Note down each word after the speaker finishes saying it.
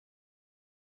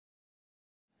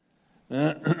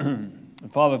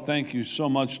Father, thank you so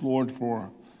much, Lord,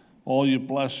 for all your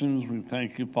blessings. We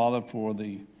thank you, Father, for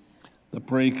the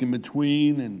break in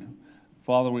between. And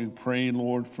Father, we pray,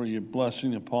 Lord, for your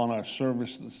blessing upon our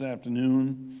service this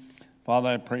afternoon. Father,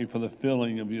 I pray for the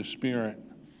filling of your Spirit.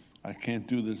 I can't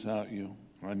do this without you.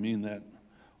 I mean that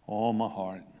all my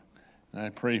heart. And I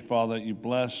pray, Father, that you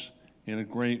bless in a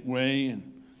great way. And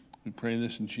we pray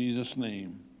this in Jesus'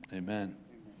 name. Amen.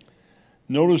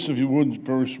 Notice, if you would,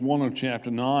 verse 1 of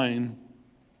chapter 9.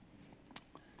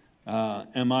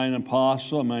 Am I an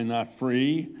apostle? Am I not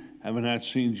free? Have I not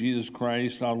seen Jesus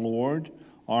Christ our Lord?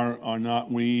 Are not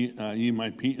we ye my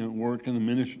work in the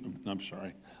ministry? I'm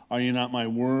sorry. Are you not my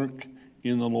work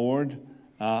in the Lord?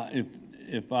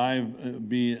 If I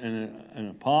be an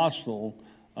apostle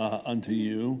unto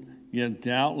you, yet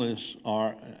doubtless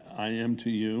I am to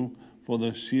you. For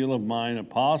the seal of mine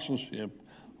apostleship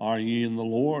are ye in the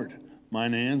Lord.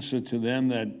 Mine answer to them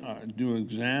that do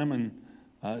examine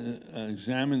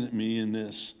me in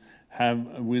this: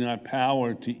 have we not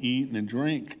power to eat and to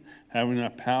drink? Have we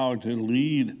not power to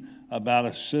lead about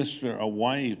a sister, a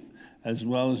wife, as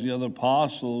well as the other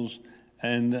apostles,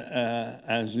 and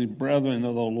as the brethren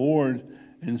of the Lord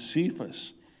and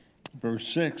Cephas? Verse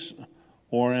 6,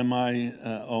 or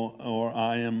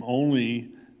I am only,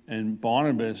 and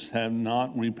Barnabas have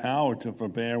not we power to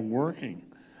forbear working.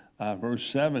 Verse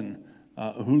 7,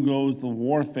 who goes to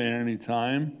warfare any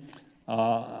time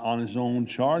on his own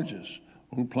charges?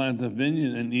 Who planteth a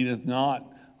vineyard and eateth not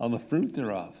of the fruit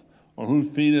thereof? Or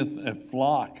who feedeth a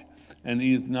flock and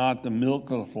eateth not the milk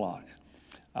of the flock?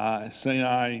 Say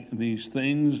I these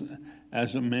things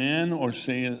as a man, or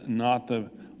say not the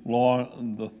law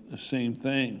the same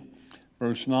thing?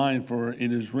 Verse 9, for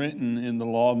it is written in the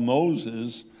law of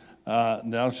Moses,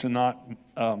 thou shalt not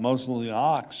muzzle the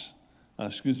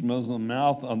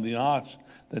mouth of the ox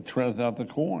that treadeth out the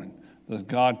corn. Does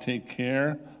God take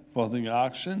care for the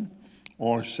oxen?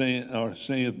 Or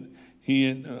saith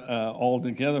he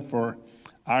altogether for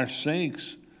our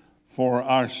sakes? For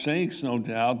our sakes, no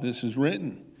doubt, this is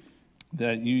written,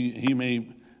 that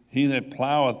he that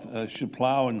ploweth should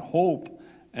plow in hope,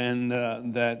 and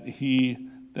that he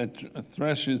that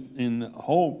thresheth in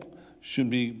hope should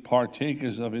be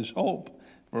partakers of his hope.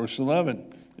 Verse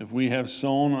 11, if we have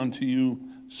sown unto you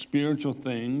spiritual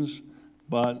things,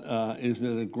 but is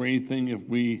it a great thing if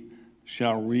we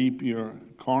shall reap your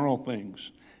carnal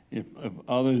things? If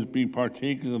others be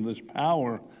partakers of this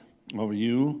power over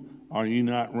you, are you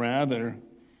not rather?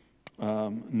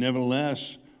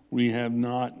 Nevertheless, we have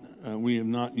not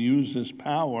used this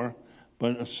power,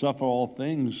 but suffer all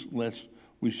things, lest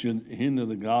we should hinder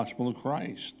the gospel of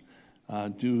Christ.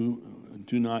 Do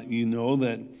not ye know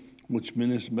that which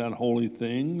minister about holy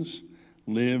things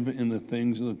live in the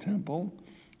things of the temple,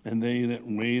 and they that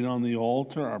wait on the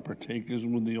altar are partakers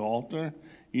with the altar?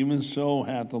 Even so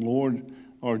hath the Lord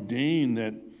ordained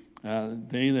that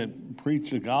they that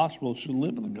preach the gospel should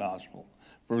live in the gospel.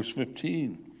 Verse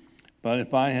 15, but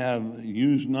if I have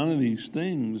used none of these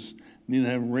things, neither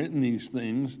have written these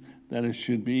things, that it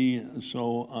should be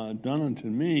so done unto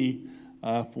me,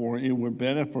 for it were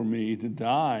better for me to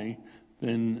die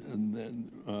than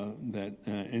that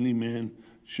any man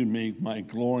should make my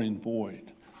glory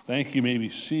void. Thank you. You may be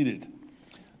seated.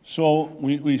 So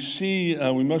we see,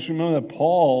 we must remember that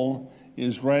Paul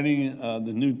is writing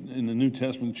in the New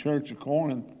Testament church of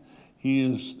Corinth.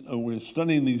 We're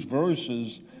studying these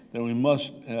verses that we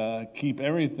must keep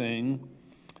everything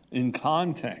in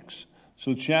context.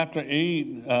 So chapter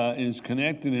 8 is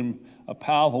connected in a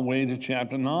powerful way to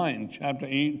chapter 9. Chapter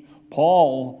 8,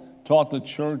 Paul taught the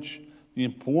church the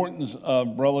importance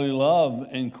of brotherly love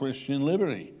and Christian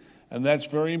liberty. And that's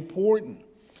very important.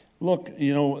 Look,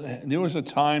 there was a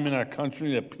time in our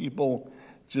country that people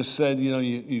just said,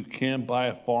 you can't buy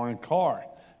a foreign car.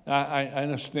 I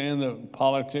understand the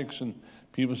politics, and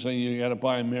people say you got to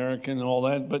buy American and all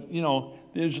that, but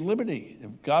there's liberty.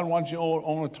 If God wants you to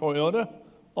own a Toyota,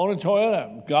 own a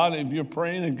Toyota. God, if you're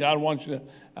praying and God wants you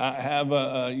to have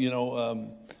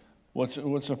what's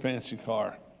a fancy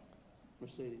car?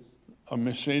 Mercedes. A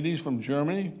Mercedes from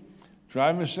Germany?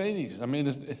 Drive Mercedes. I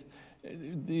mean,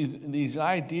 these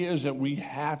ideas that we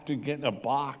have to get in a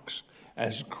box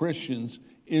as Christians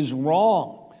is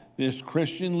wrong. There's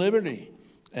Christian liberty,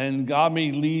 and God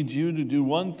may lead you to do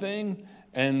one thing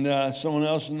and someone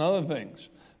else another things.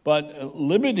 But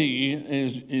liberty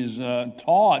is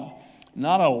taught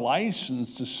not a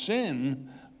license to sin,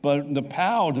 but the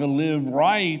power to live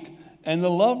right and to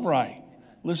love right.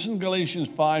 Listen to Galatians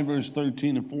 5, verse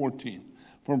 13 and 14.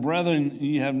 For brethren,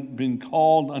 ye have been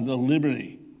called unto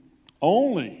liberty.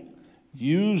 Only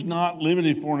use not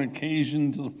liberty for an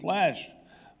occasion to the flesh,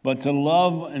 but to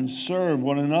love and serve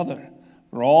one another.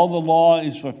 For all the law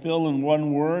is fulfilled in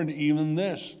one word, even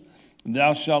this: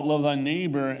 thou shalt love thy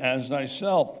neighbor as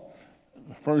thyself.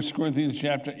 1 Corinthians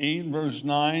chapter 8, verse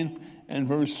 9 and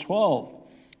verse 12.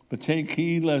 But take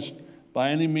heed lest by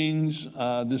any means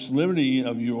this liberty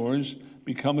of yours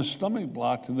become a stumbling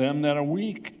block to them that are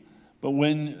weak. But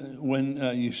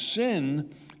when you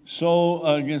sin so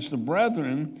against the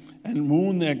brethren and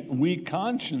wound their weak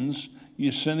conscience,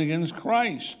 you sin against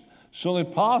Christ. So the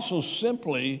apostle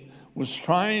simply was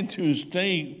trying to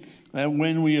state that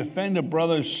when we offend a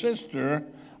brother or sister,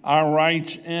 our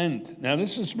rights end. Now,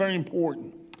 this is very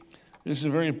important. This is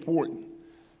very important.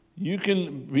 You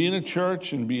can be in a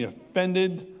church and be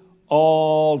offended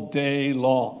all day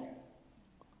long.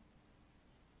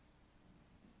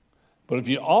 But if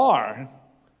you are,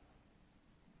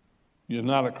 you're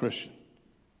not a Christian.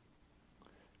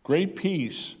 Great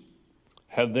peace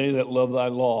have they that love thy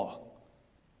law,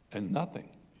 and nothing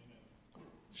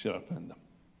should offend them.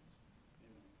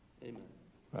 Amen.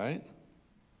 Right?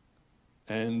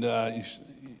 And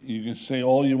you can say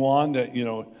all you want that,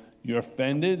 you're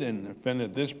offended and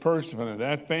offended this person, offended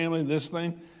that family, this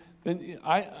thing. Then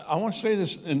I want to say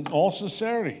this in all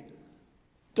sincerity.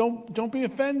 Don't be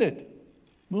offended.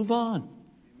 Move on.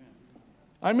 Amen.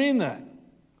 I mean that.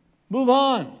 Move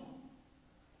on.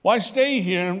 Why stay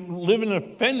here and live an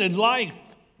offended life?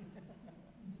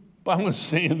 But I'm going to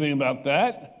say anything about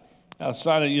that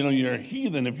outside of, you're a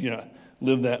heathen if you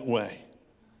live that way.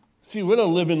 See, we're to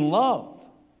live in love.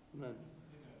 Amen.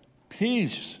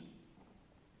 Peace.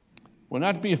 We're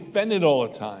not to be offended all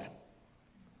the time.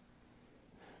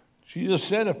 Jesus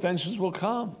said offenses will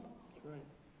come. Right.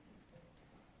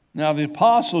 Now, the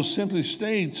apostle simply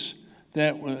states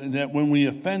that when we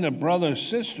offend a brother or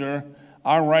sister,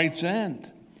 our rights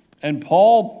end. And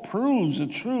Paul proves the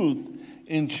truth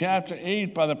in chapter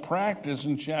 8 by the practice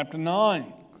in chapter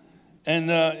 9.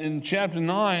 And in chapter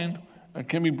 9, it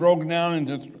can be broken down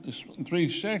into 3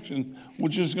 sections,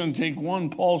 which is going to take one.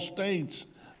 Paul states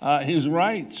his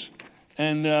rights.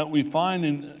 And we find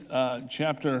in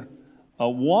chapter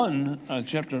 9,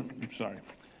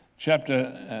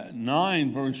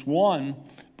 verse 1,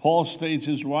 Paul states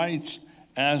his rights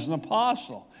as an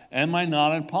apostle. Am I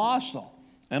not an apostle?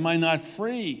 Am I not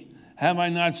free? Have I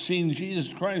not seen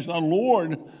Jesus Christ our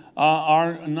Lord?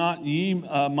 Are not ye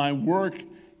my work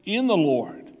in the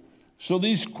Lord? So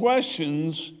these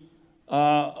questions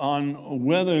on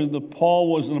whether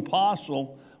Paul was an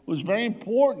apostle was very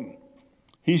important.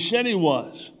 He said he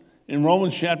was. In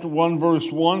Romans chapter 1,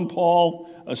 verse 1, Paul,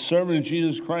 a servant of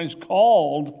Jesus Christ,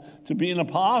 called to be an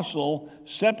apostle,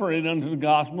 separated unto the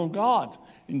gospel of God.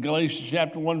 In Galatians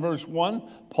chapter 1, verse 1,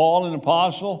 Paul, an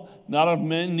apostle, not of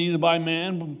men, neither by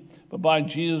man, but by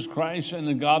Jesus Christ and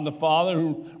the God the Father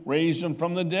who raised him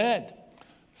from the dead.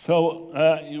 So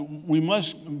we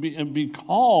must be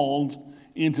called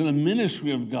into the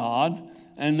ministry of God,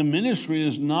 and the ministry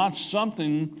is not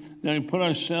something that we put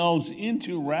ourselves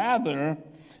into. Rather,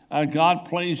 God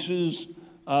places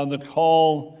the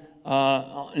call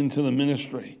into the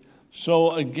ministry.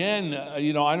 So again,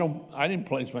 I didn't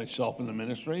place myself in the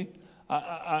ministry.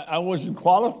 I wasn't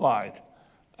qualified.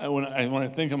 When I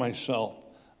think of myself,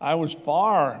 I was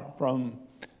far from,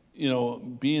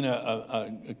 being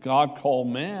a God-called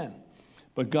man.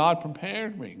 But God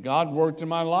prepared me. God worked in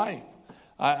my life.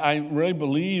 I really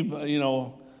believe,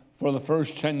 for the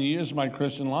first 10 years of my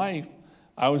Christian life,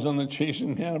 I was on the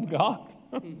chasing hand of God.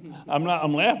 I'm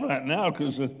laughing at it now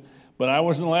but I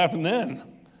wasn't laughing then.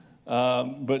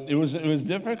 But it was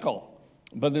difficult.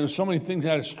 But there were so many things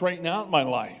I had to straighten out in my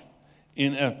life.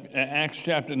 In Acts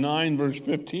chapter 9, verse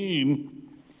 15,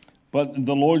 but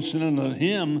the Lord said unto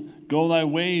him, go thy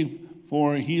way,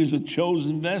 for he is a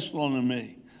chosen vessel unto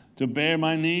me, to bear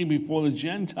my name before the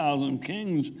Gentiles and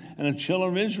kings and the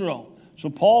children of Israel. So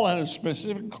Paul had a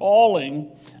specific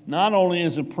calling, not only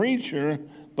as a preacher,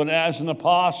 but as an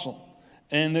apostle.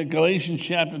 And in Galatians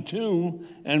chapter 2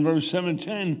 and verse 7 and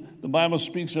 10, the Bible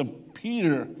speaks of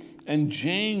Peter and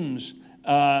James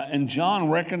and John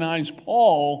recognized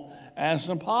Paul as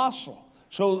an apostle.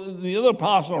 So the other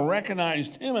apostle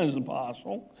recognized him as an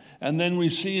apostle. And then we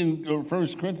see in 1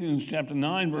 Corinthians chapter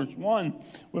 9, verse 1,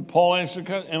 where Paul asks,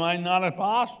 am I not an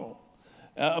apostle?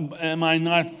 Am I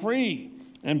not free?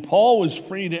 And Paul was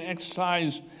free to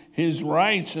exercise his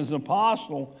rights as an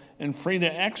apostle and free to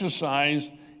exercise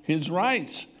his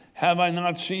rights. Have I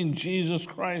not seen Jesus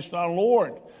Christ our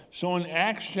Lord? So in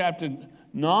Acts chapter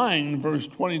 9, verse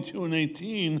 22 and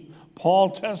 18,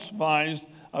 Paul testifies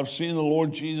of seeing the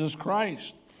Lord Jesus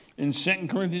Christ. In 2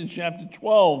 Corinthians chapter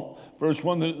 12, verse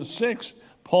 1 to 6,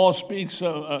 Paul speaks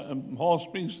of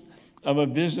a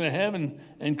visit to heaven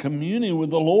and communion with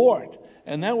the Lord.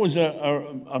 And that was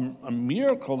a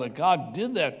miracle that God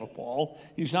did that for Paul.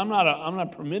 He said, I'm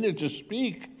not permitted to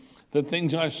speak the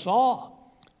things I saw.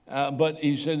 But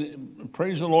he said,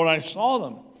 praise the Lord, I saw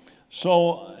them.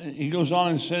 So he goes on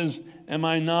and says,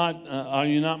 are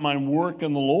you not my work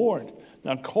in the Lord?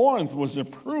 Now, Corinth was a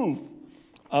proof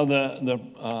of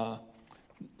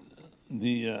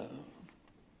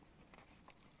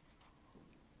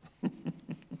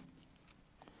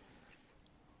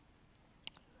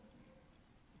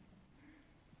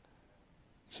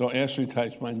So Ashley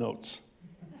types my notes.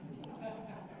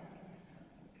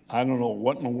 I don't know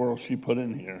what in the world she put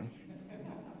in here.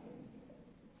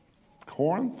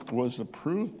 Corinth was the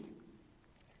proof.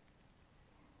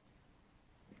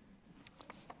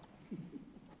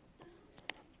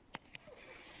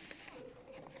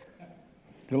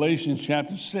 Galatians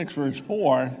chapter 6, verse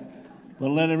 4, but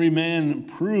let every man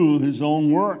prove his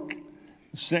own work.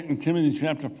 2 Timothy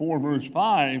chapter 4, verse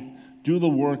 5, do the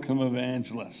work of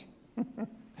evangelists.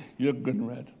 You look good and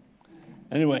red.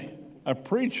 Anyway, a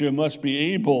preacher must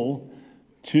be able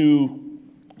to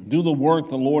do the work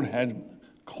the Lord had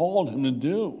called him to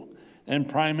do, and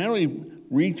primarily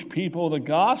reach people with the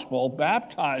gospel,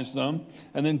 baptize them,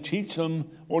 and then teach them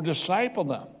or disciple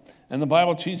them. And the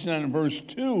Bible teaches that in verse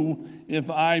 2, if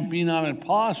I be not an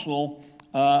apostle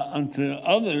unto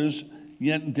others,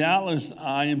 yet doubtless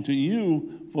I am to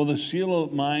you, for the seal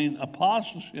of mine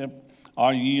apostleship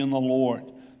are ye in the Lord.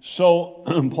 So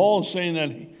Paul is saying that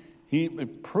he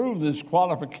proved his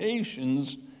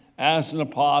qualifications as an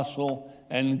apostle,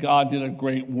 and God did a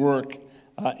great work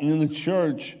in the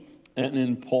church and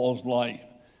in Paul's life.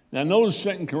 Now notice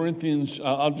 2 Corinthians,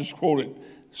 I'll just quote it,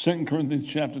 2 Corinthians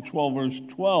chapter 12, verse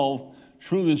 12,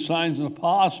 truly the signs of the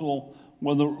apostle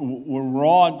were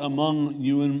wrought among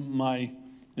you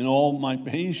in all my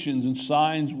patience and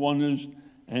signs, wonders,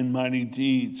 and mighty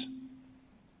deeds.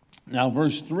 Now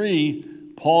verse 3,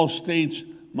 Paul states,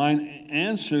 mine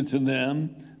answer to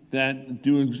them that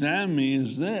do examine me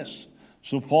is this.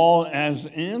 So Paul has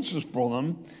answers for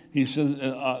them. He says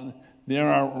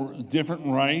there are different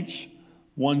rights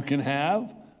one can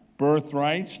have: birth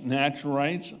rights, natural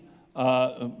rights,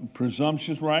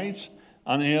 presumptuous rights,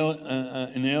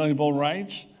 inalienable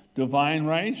rights, divine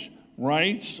rights,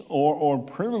 rights or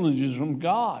privileges from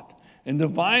God. And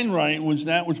divine right was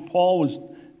that which Paul was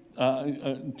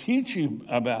teaching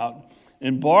about,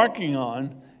 embarking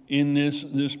on in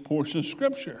this portion of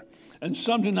Scripture. And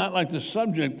some do not like the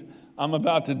subject I'm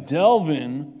about to delve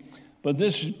in, but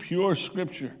this is pure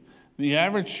Scripture. The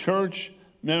average church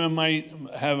member might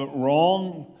have a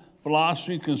wrong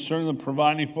philosophy concerning the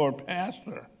providing for a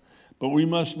pastor, but we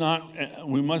must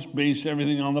base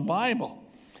everything on the Bible.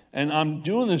 And I'm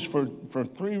doing this for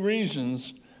 3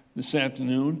 reasons this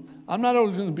afternoon. I'm not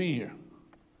always going to be here.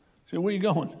 So where are you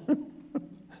going?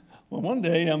 Well, one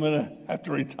day I'm going to have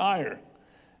to retire.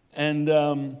 And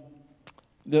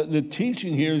the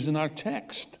teaching here is in our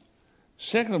text.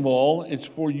 Second of all, it's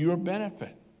for your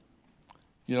benefit.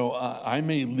 You know, I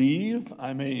may leave,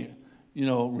 I may,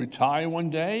 retire one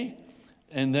day,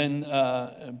 and then,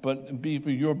 but be for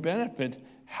your benefit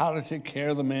how to take care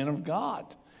of the man of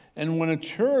God. And when a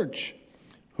church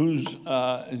who's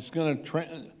is going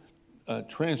to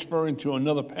transfer into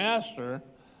another pastor,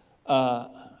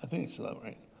 I think it's that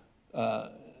right.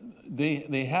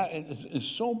 It's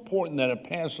so important that a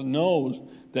pastor knows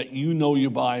that you know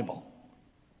your Bible.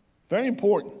 Very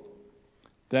important.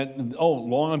 That,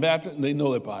 Long Island Baptist, they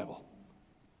know their Bible.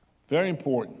 Very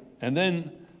important. And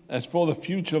then, as for the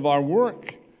future of our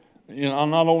work, I'll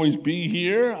not always be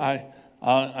here.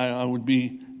 I would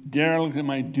be derelict in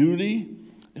my duty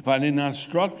if I did not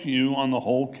instruct you on the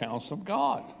whole counsel of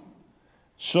God.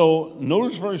 So,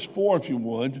 notice verse 4, if you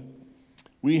would.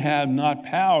 We have not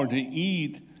power to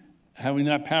eat, have we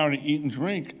not power to eat and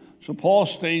drink? So Paul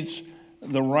states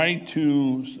the right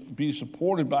to be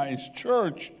supported by his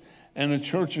church and the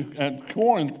church at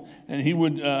Corinth, and he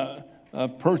would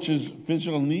purchase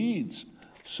physical needs.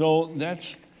 So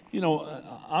that's,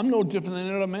 I'm no different than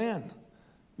any other man.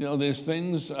 There's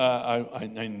things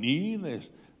I need, there's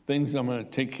things I'm going to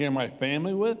take care of my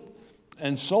family with,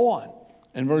 and so on.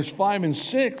 And verse 5 and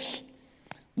 6,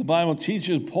 the Bible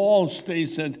teaches, Paul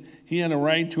states that he had a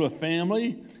right to a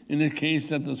family in the case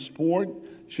that the sport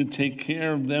should take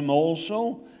care of them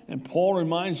also. And Paul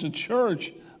reminds the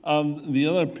church of the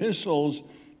other epistles,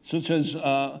 such as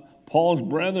Paul's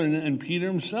brethren and Peter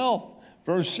himself.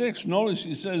 Verse 6, notice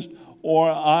he says, or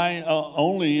I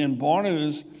only and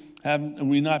Barnabas have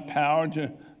we not power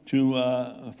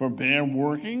to forbear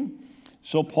working?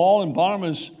 So Paul and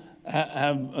Barnabas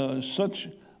have such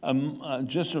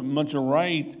just as much a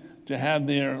right to have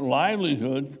their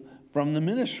livelihood from the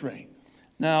ministry.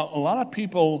 Now, a lot of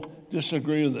people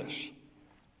disagree with this.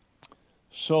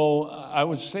 So I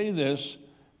would say this,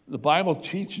 the Bible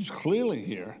teaches clearly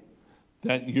here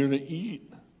that you're to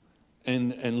eat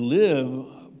and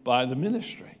live by the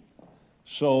ministry.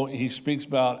 So he speaks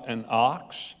about an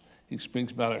ox, he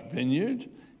speaks about a vineyard,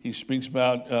 he speaks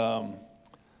about,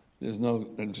 there's no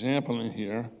example in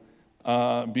here,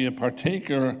 be a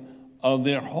partaker of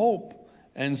their hope.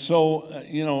 And so,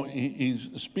 he's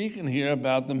speaking here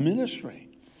about the ministry.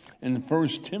 In 1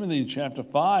 Timothy chapter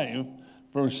 5,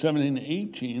 verse 17 to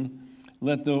 18,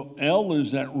 let the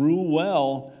elders that rule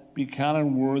well be counted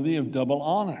worthy of double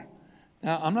honor.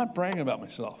 Now, I'm not bragging about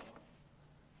myself.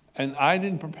 And I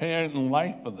didn't prepare in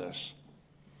life for this.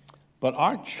 But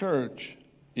our church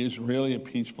is really a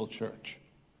peaceful church.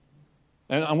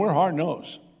 And we're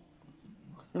hard-nosed.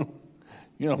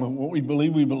 What we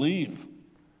believe, we believe.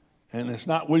 And it's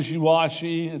not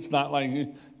wishy-washy. It's not like,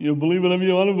 you believe whatever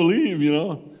you want to believe,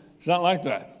 It's not like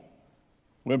that.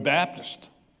 We're Baptist.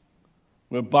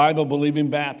 We're Bible-believing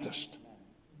Baptist.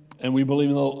 And we believe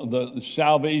in the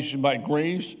salvation by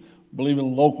grace. We believe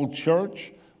in local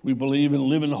church. We believe in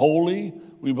living holy.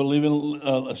 We believe in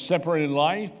a separated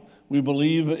life. We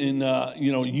believe in,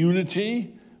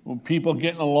 unity, people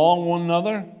getting along with one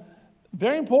another.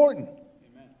 Very important.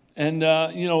 Amen.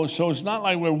 And, so it's not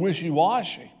like we're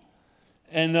wishy-washy.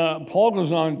 And Paul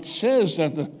goes on and says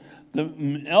that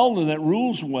the elder that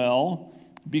rules well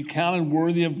be counted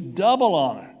worthy of double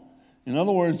honor. In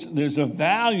other words, there's a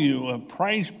value, a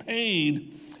price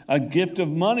paid, a gift of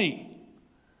money.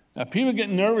 Now, people get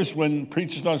nervous when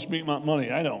preachers start speaking about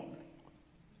money. I don't.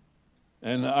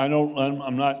 And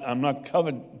I'm not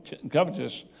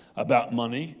covetous about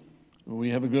money. We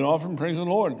have a good offering, praise the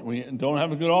Lord. We don't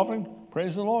have a good offering,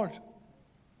 praise the Lord.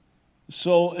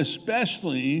 So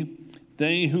especially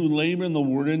they who labor in the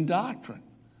word and doctrine.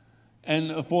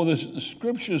 And for the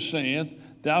scripture saith,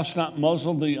 thou shalt not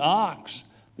muzzle the ox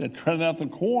that treadeth out the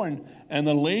corn, and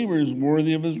the labor is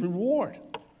worthy of his reward.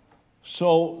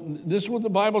 So this is what the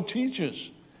Bible teaches.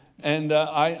 And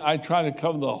I try to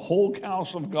cover the whole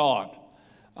counsel of God.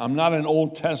 I'm not an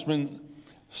Old Testament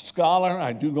scholar.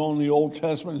 I do go in the Old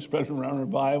Testament, especially around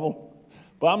revival.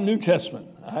 But I'm New Testament.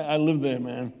 I live there,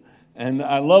 man. And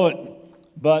I love it.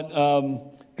 But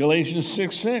Galatians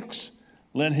 6:6,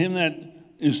 let him that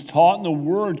is taught in the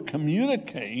word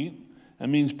communicate, that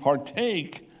means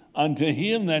partake, unto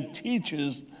him that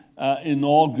teaches in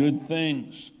all good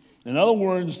things. In other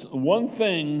words, one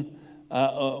thing,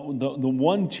 the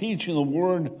one teaching the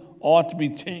word ought to be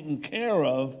taken care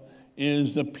of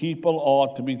is the people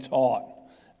ought to be taught.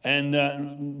 And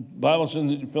the Bible says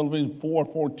in Philippians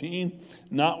 4:14,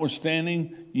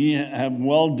 notwithstanding, ye have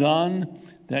well done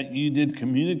that ye did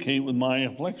communicate with my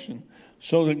affliction.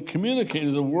 So to communicate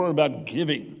is a word about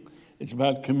giving. It's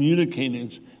about communicating.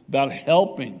 It's about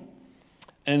helping.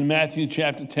 And Matthew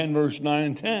chapter 10, verse 9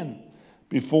 and 10,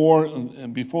 before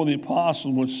the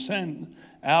apostle was sent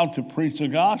out to preach the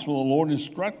gospel, the Lord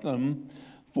instructed them,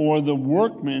 for the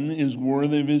workman is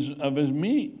worthy of his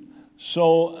meat.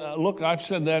 So, look, I've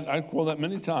said that, I quote that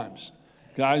many times.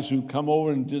 Guys who come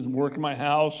over and just work in my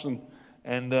house,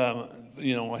 and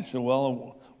I said, well,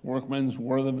 a workman's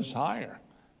worthy of his hire.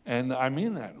 And I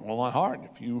mean that with all my heart.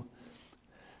 If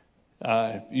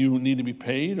you need to be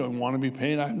paid or want to be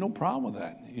paid, I have no problem with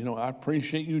that. I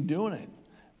appreciate you doing it.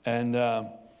 And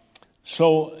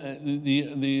so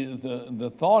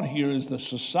the thought here is the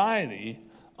society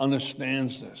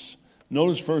understands this.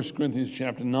 Notice 1 Corinthians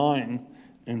chapter 9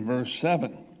 and verse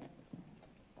 7.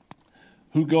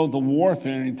 Who go to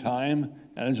warfare any time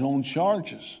at his own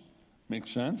charges.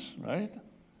 Makes sense, right?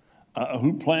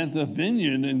 Who planteth a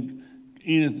vineyard and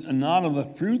eateth not of the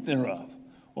fruit thereof?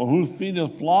 Or who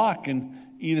feedeth a flock and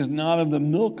eateth not of the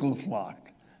milk of the flock?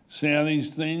 Say I these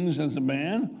things as a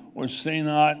man, or say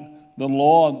not the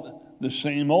law the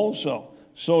same also?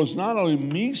 So it's not only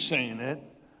me saying it,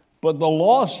 but the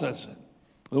law says it.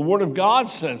 The Word of God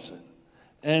says it.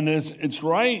 And it's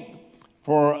right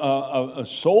for a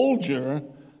soldier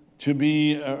to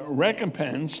be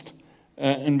recompensed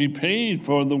and be paid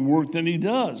for the work that he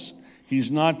does.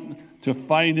 He's not to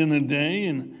fight in the day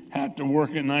and have to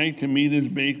work at night to meet his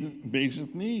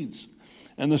basic needs.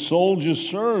 And the soldier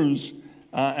serves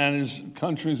at his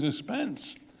country's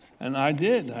expense. And I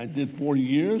did. I did 40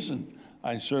 years, and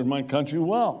I served my country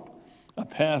well. A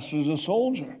pastor is a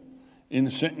soldier. In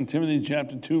 2 Timothy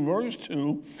chapter 2, verse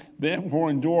 2, therefore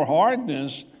endure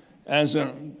hardness as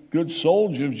a good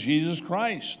soldier of Jesus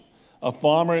Christ. A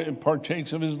farmer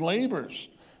partakes of his labors.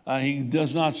 He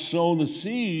does not sow the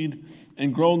seed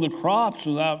and grow the crops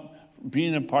without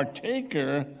being a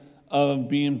partaker of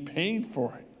being paid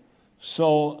for it.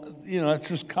 So, that's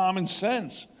just common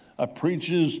sense. A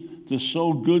preacher is to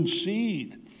sow good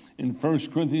seed. In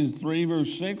 1 Corinthians 3,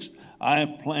 verse 6, I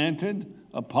have planted,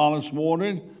 Apollos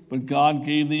watered, but God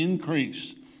gave the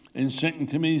increase. In 2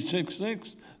 Timothy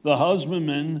 6:6, the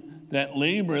husbandman that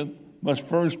laboreth must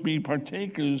first be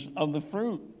partakers of the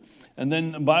fruit. And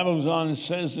then the Bible goes on and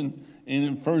says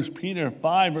in 1 Peter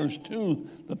 5, verse 2,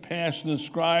 the pastor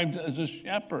described as a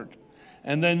shepherd.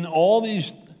 And then all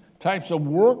these types of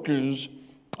workers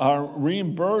are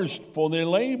reimbursed for their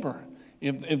labor.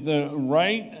 If the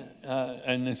right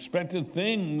and expected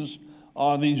things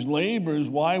are these labors,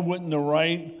 why wouldn't the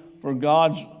right for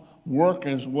God's work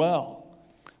as well?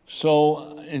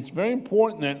 So it's very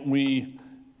important that we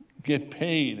get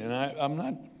paid, and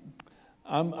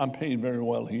I'm paid very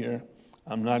well here.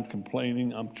 I'm not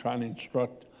complaining. I'm trying to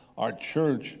instruct our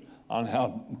church on how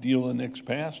to deal with the next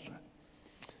pastor.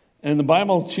 And the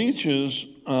Bible teaches,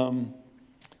 the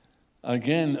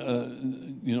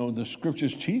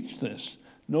scriptures teach this.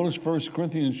 Notice 1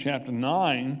 Corinthians chapter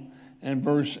 9 and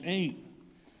verse 8.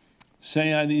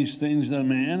 Say I these things to a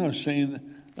man, or say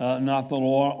not the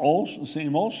law also,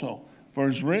 same also? For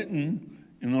it's written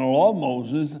in the law of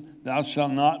Moses, thou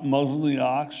shalt not muzzle the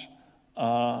ox,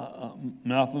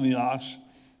 mouth of the ox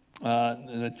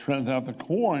that treadeth out the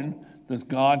corn, does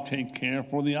God take care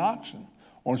for the oxen?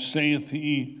 Or saith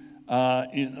he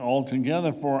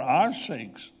altogether for our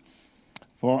sakes?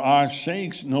 For our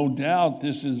sakes, no doubt,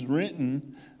 this is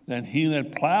written, that he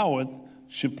that ploweth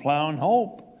should plow in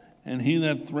hope, and he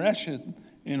that thresheth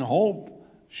in hope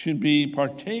should be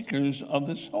partakers of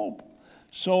this hope.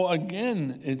 So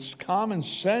again, it's common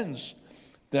sense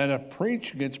that a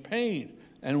preacher gets paid.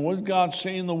 And what does God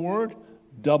say in the Word?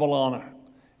 Double honor.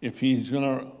 If he's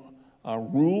going to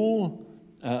rule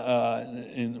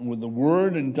with the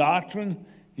Word and doctrine,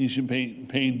 he should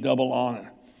pay double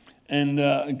honor. And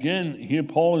again, here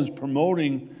Paul is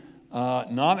promoting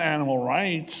not animal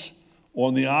rights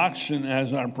or the oxen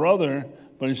as our brother,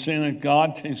 but he's saying that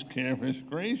God takes care of his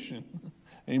creation.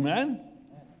 Amen?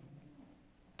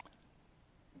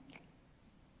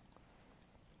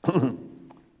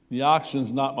 The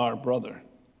oxen's not my brother.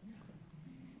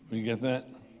 You get that?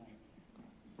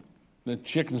 The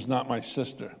chicken's not my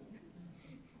sister.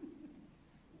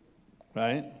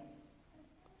 Right?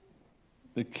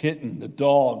 The kitten, the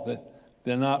dog,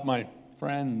 they're not my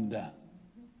friend.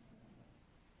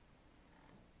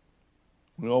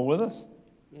 We all with us?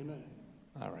 Amen.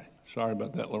 All right. Sorry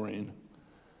about that, Lorraine.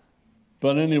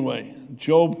 But anyway,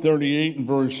 Job 38 and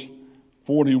verse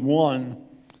 41,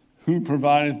 who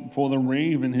provided for the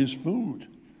raven his food?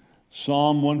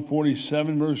 Psalm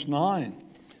 147 verse 9,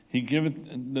 he giveth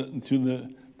to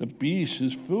the beast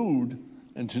his food,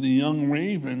 and to the young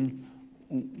raven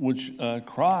which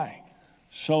cry.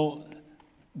 So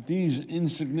these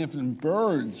insignificant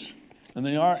birds, and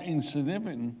they are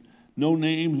insignificant, no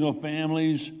names, no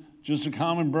families, just a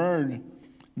common bird.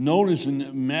 Notice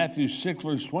in Matthew 6,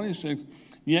 verse 26,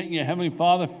 yet your heavenly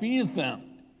Father feedeth them.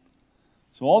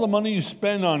 So all the money you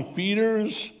spend on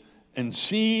feeders and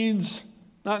seeds,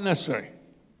 not necessary.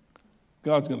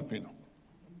 God's going to feed them.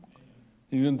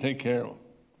 He's going to take care of them.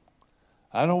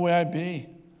 I don't know where I'd be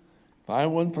if I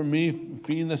went for me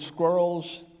feeding the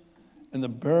squirrels and the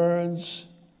birds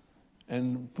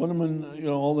and put them in,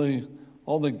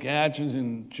 all the gadgets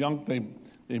and junk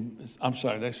I'm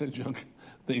sorry, did I say junk?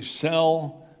 They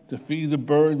sell to feed the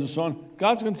birds and so on.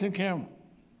 God's going to take care of them.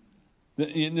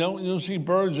 You don't see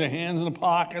birds, their hands in the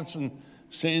pockets and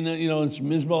saying that, it's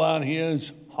miserable out here.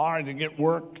 It's hard to get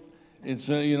work. It's,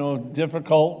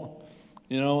 difficult.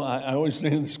 I always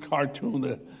think of this cartoon,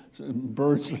 the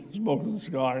birds smoking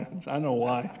cigars. I know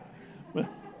why. But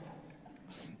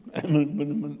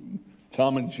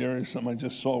Tom and Jerry, something I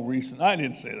just saw recently. I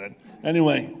didn't say that.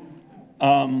 Anyway,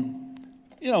 the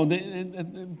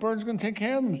birds are going to take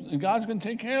care of them. And God's going to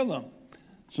take care of them.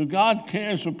 So God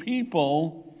cares for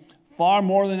people far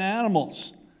more than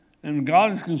animals. And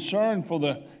God is concerned for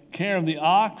the care of the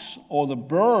ox or the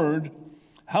bird.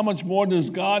 How much more does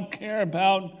God care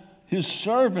about his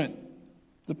servant,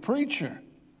 the preacher?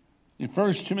 In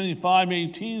 1 Timothy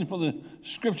 5:18, for the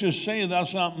scriptures say, thou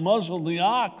shalt not muzzle the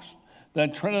ox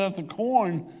that treadeth out the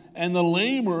corn, and the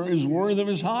labor is worthy of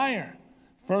his hire.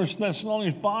 1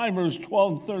 Thessalonians 5, verse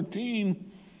 12 and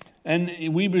 13,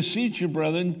 and we beseech you,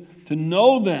 brethren, to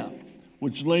know them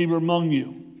which labor among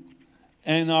you,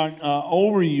 and are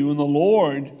over you in the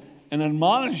Lord, and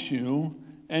admonish you,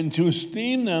 and to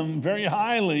esteem them very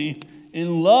highly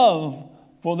in love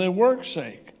for their work's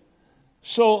sake.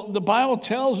 So the Bible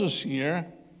tells us here,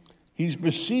 He's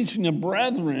beseeching the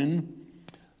brethren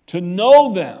to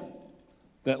know them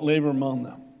that labor among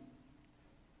them.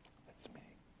 That's me.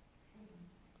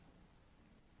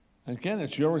 Again,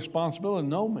 it's your responsibility to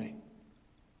know me.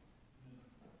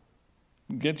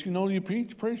 Get to know your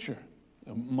preacher.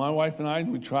 My wife and I,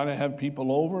 we try to have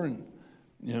people over and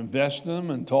invest in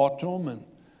them and talk to them and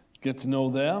get to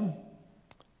know them.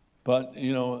 But,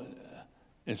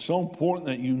 it's so important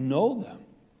that you know them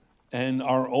and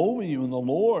are over you in the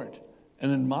Lord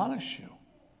and admonish you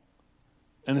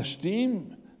and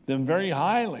esteem them very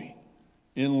highly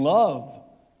in love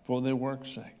for their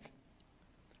work's sake.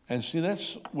 And see,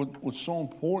 that's what's so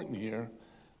important here.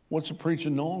 What's a preacher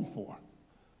known for?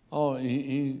 Oh,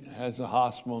 he has a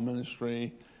hospital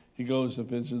ministry. He goes to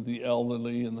visit the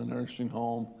elderly in the nursing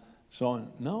home, so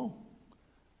on. No,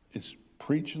 it's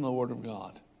preaching the Word of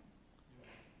God.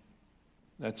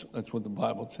 That's what the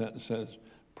Bible says,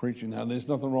 preaching. Now, there's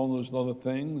nothing wrong with those other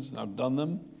things. I've done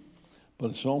them.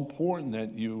 But it's so important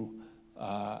that you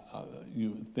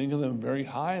think of them very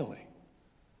highly,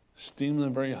 esteem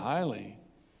them very highly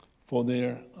for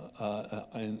their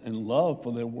and love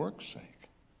for their work's sake.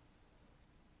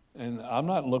 And I'm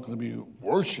not looking to be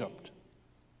worshipped.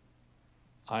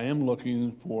 I am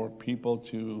looking for people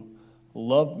to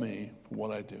love me for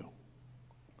what I do.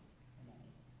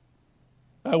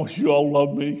 I wish you all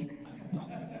loved me.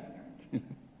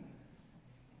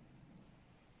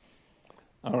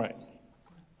 All right.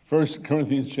 1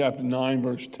 Corinthians chapter 9,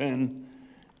 verse 10.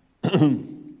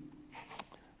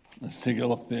 Let's take a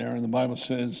look there. And the Bible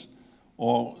says,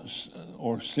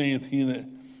 or saith he that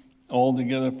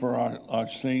altogether for our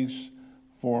sakes,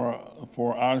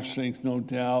 for our sakes, no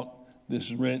doubt, this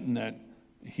is written that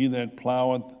he that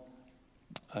ploweth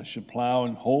should plow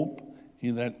in hope,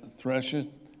 he that thresheth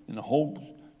in hope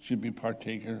should be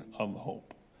partaker of the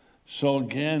hope. So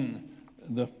again,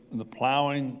 the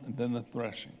plowing and then the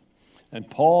threshing. And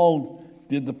Paul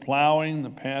did the plowing, the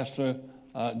pastor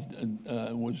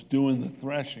was doing the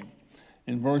threshing.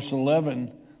 In verse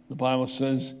 11, the Bible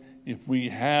says, if we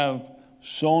have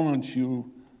sown unto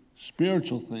you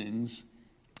spiritual things,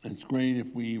 it's great if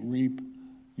we reap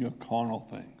your carnal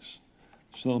things.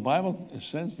 So the Bible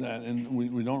says that, and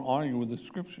we don't argue with the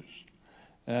scriptures.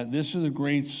 This is a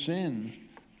great sin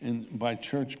by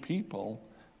church people.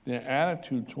 Their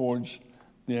attitude towards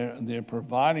their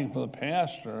providing for the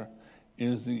pastor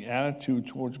is the attitude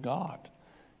towards God.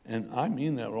 And I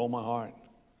mean that with all my heart.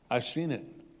 I've seen it.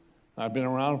 I've been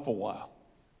around for a while.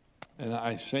 And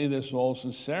I say this with all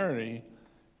sincerity,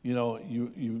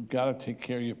 you've got to take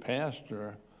care of your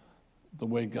pastor the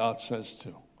way God says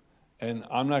to. And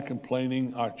I'm not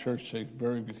complaining. Our church takes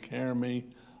very good care of me.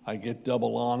 I get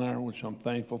double honor, which I'm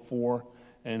thankful for.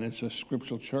 And it's a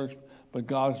scriptural church. But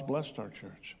God has blessed our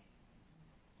church.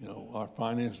 Our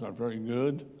finances are very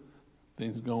good.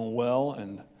 Things are going well,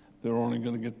 and they're only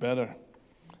going to get better.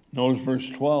 Notice verse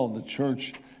 12. The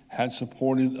church had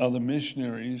supported other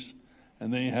missionaries,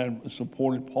 and they had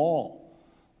supported Paul.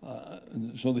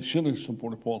 So they should have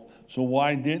supported Paul. So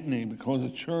why didn't they? Because the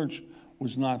church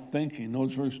was not thinking.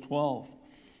 Notice verse 12.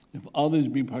 If others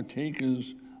be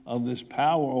partakers of this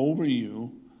power over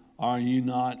you, are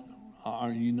not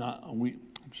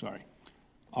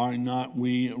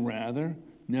we rather?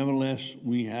 Nevertheless,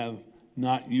 we have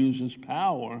not used this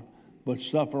power, but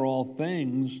suffer all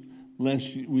things,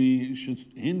 lest we should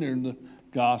hinder the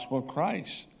gospel of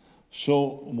Christ.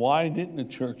 So why didn't the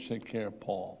church take care of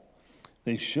Paul?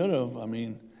 They should have. I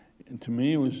mean, to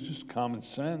me, it was just common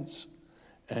sense,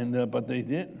 but they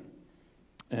didn't.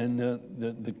 And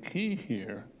the key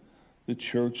here, the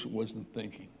church wasn't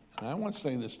thinking. And I want to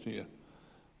say this to you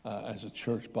as a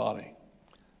church body.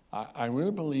 I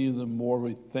really believe the more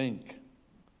we think,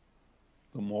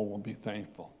 the more we'll be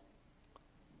thankful.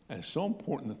 And it's so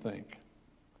important to think.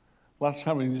 Lots of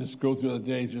times we just go through the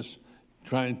day just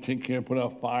trying to take care, put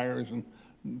out fires and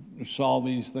solve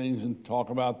these things and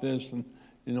talk about this and,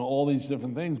 all these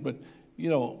different things. But,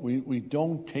 we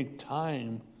don't take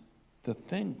time to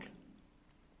think.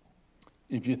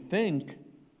 If you think,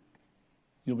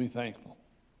 you'll be thankful.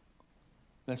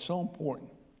 That's so important.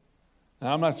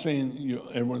 Now, I'm not saying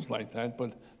everyone's like that,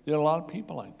 but there are a lot of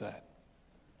people like that,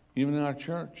 even in our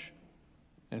church.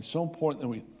 And it's so important that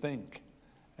we think,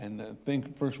 and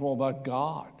think, first of all, about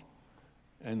God.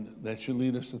 And that should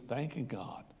lead us to thanking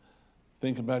God.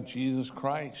 Think about Jesus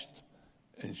Christ.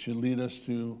 And it should lead us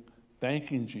to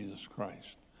thanking Jesus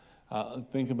Christ.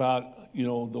 Think about,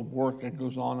 the work that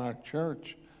goes on in our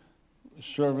church,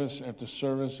 service after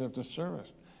service after service.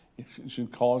 It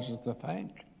should cause us to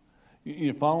thank.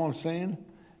 You follow what I'm saying?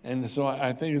 And so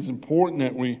I think it's important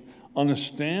that we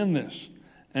understand this.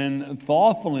 and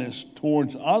thoughtfulness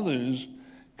towards others,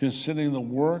 considering the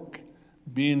work,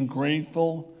 being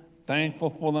grateful, thankful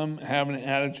for them, having an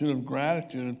attitude of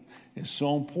gratitude is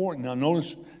so important. Now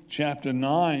notice chapter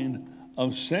 9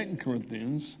 of 2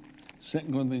 Corinthians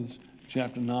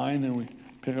chapter 9, and we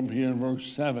pick up here in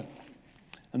verse 7.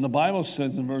 And the Bible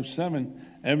says in verse 7,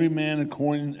 every man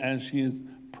according as he has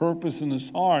purpose in his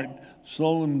heart,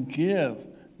 so let him give,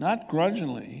 not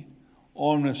grudgingly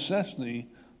or necessity,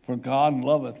 for God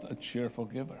loveth a cheerful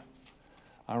giver.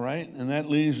 All right? And that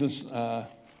leads us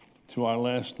to our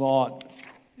last thought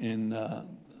in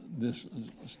this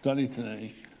study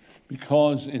today,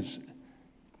 because it's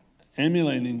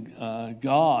emulating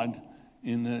God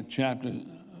in chapter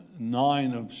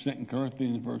 9 of 2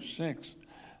 Corinthians, verse 6. The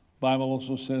Bible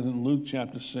also says in Luke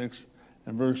chapter 6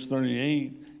 and verse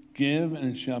 38, give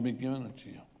and it shall be given unto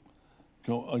you.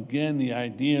 So again, the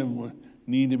idea of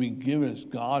need to be givers.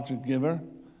 God's a giver,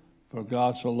 for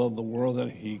God so loved the world that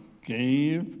he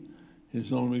gave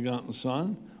his only begotten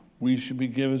Son. We should be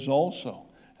givers also.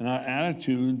 And our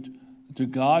attitude to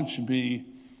God should be,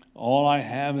 all I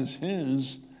have is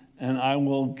his, and I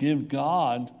will give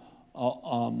God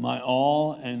my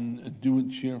all and do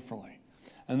it cheerfully.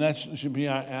 And that should be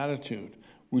our attitude.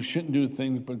 We shouldn't do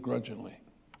things begrudgingly.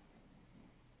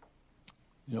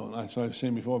 You know, that's what I was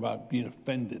saying before about being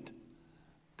offended.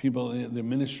 People, their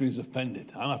ministry is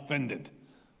offended. I'm offended.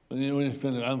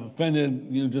 I'm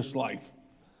offended, just life.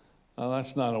 Now,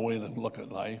 that's not a way to look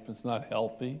at life. It's not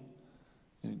healthy.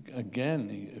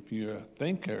 Again, if you're a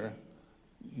thinker,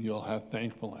 you'll have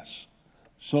thankfulness.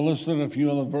 So let's look at a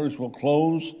few other verses. We'll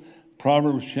close.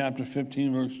 Proverbs chapter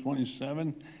 15, verse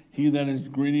 27. He that is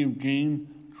greedy of gain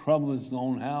troubleth his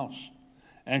own house.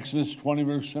 Exodus 20,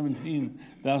 verse 17.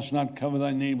 Thou shalt not covet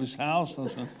thy neighbor's house. Thou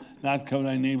shalt not covet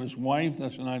thy neighbor's wife. Thou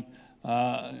shalt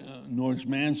not, nor his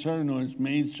manservant, nor his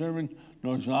maidservant,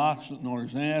 nor his ox, nor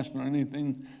his ass, nor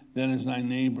anything that is thy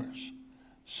neighbor's.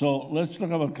 So let's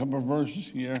look up a couple of verses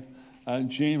here.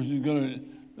 James, you go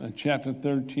to chapter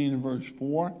 13 and verse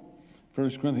 4.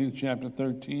 1 Corinthians chapter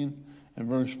 13 and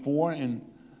verse 4. And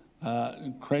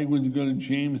Craig, would you go to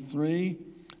James 3,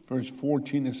 verse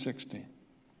 14 to 16?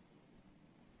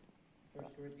 1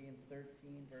 Corinthians 13,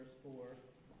 verse 4.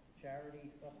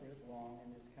 Charity suffereth long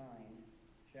and is kind.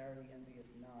 Charity envieth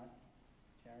not.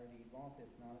 Charity vaunteth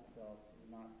not itself,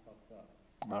 is not puffed up.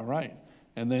 All right.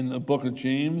 And then the book of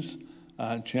James,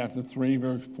 chapter 3,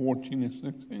 verse 14 and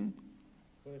 16.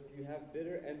 But if you have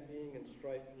bitter envying and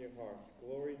strife in your hearts,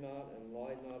 glory not and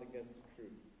lie not against the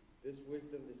truth. This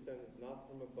wisdom descendeth not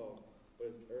from above, but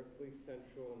is earthly,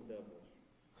 sensual, and devilish.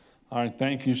 All right,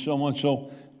 thank you so much.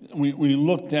 So we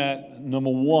looked at,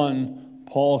 number one,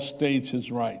 Paul states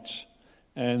his rights.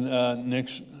 And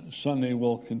next Sunday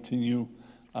we'll continue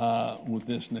with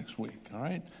this next week. All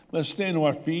right? Let's stand to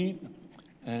our feet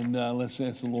and let's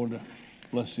ask the Lord to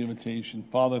bless the invitation.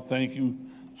 Father, thank you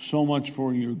so much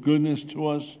for your goodness to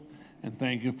us, and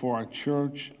thank you for our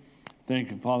church.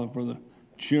 Thank you, Father, for the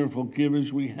cheerful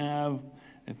givers we have,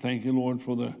 and thank you, Lord,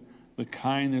 for the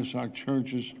kindness our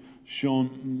church has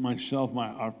shown myself,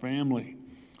 our family.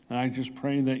 And I just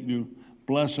pray that you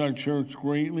bless our church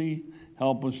greatly,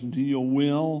 help us to do your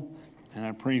will, and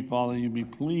I pray, Father, you be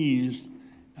pleased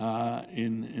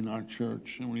in our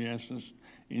church. And we ask this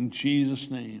in Jesus'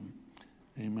 name.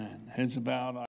 Amen. Heads bowed.